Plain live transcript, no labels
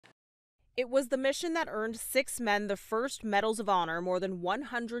It was the mission that earned 6 men the first Medals of Honor more than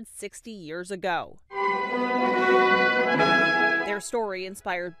 160 years ago. Their story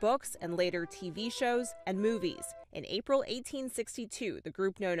inspired books and later TV shows and movies. In April 1862, the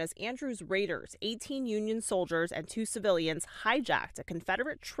group known as Andrew's Raiders, 18 Union soldiers and 2 civilians, hijacked a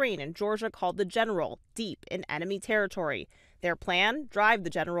Confederate train in Georgia called the General, deep in enemy territory. Their plan? Drive the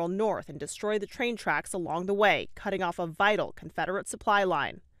General north and destroy the train tracks along the way, cutting off a vital Confederate supply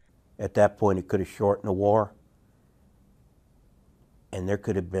line. At that point, it could have shortened the war, and there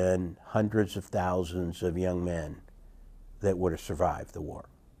could have been hundreds of thousands of young men that would have survived the war.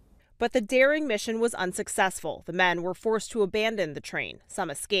 But the daring mission was unsuccessful. The men were forced to abandon the train.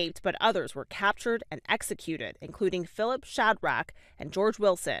 Some escaped, but others were captured and executed, including Philip Shadrach and George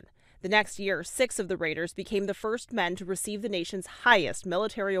Wilson. The next year, 6 of the Raiders became the first men to receive the nation's highest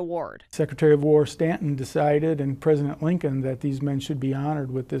military award. Secretary of War Stanton decided, and President Lincoln, that these men should be honored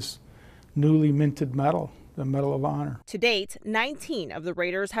with this newly minted medal, the Medal of Honor. To date, 19 of the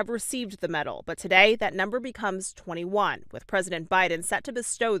Raiders have received the medal, but today that number becomes 21, with President Biden set to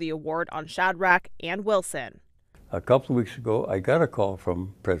bestow the award on Shadrach and Wilson. A couple of weeks ago, I got a call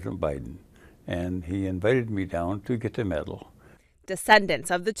from President Biden, and he invited me down to get the medal. Descendants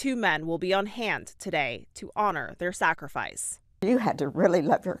of the 2 men will be on hand today to honor their sacrifice. You had to really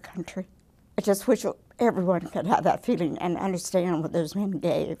love your country. I just wish everyone could have that feeling and understand what those men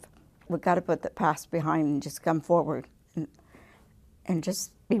gave. We've got to put the past behind and just come forward and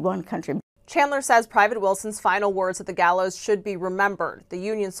just be one country. Chandler says Private Wilson's final words at the gallows should be remembered. The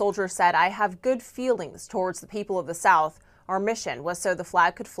Union soldier said, "I have good feelings towards the people of the South. Our mission was so the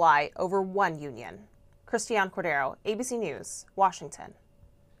flag could fly over one Union." Christiane Cordero, ABC News, Washington.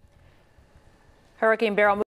 Hurricane Beryl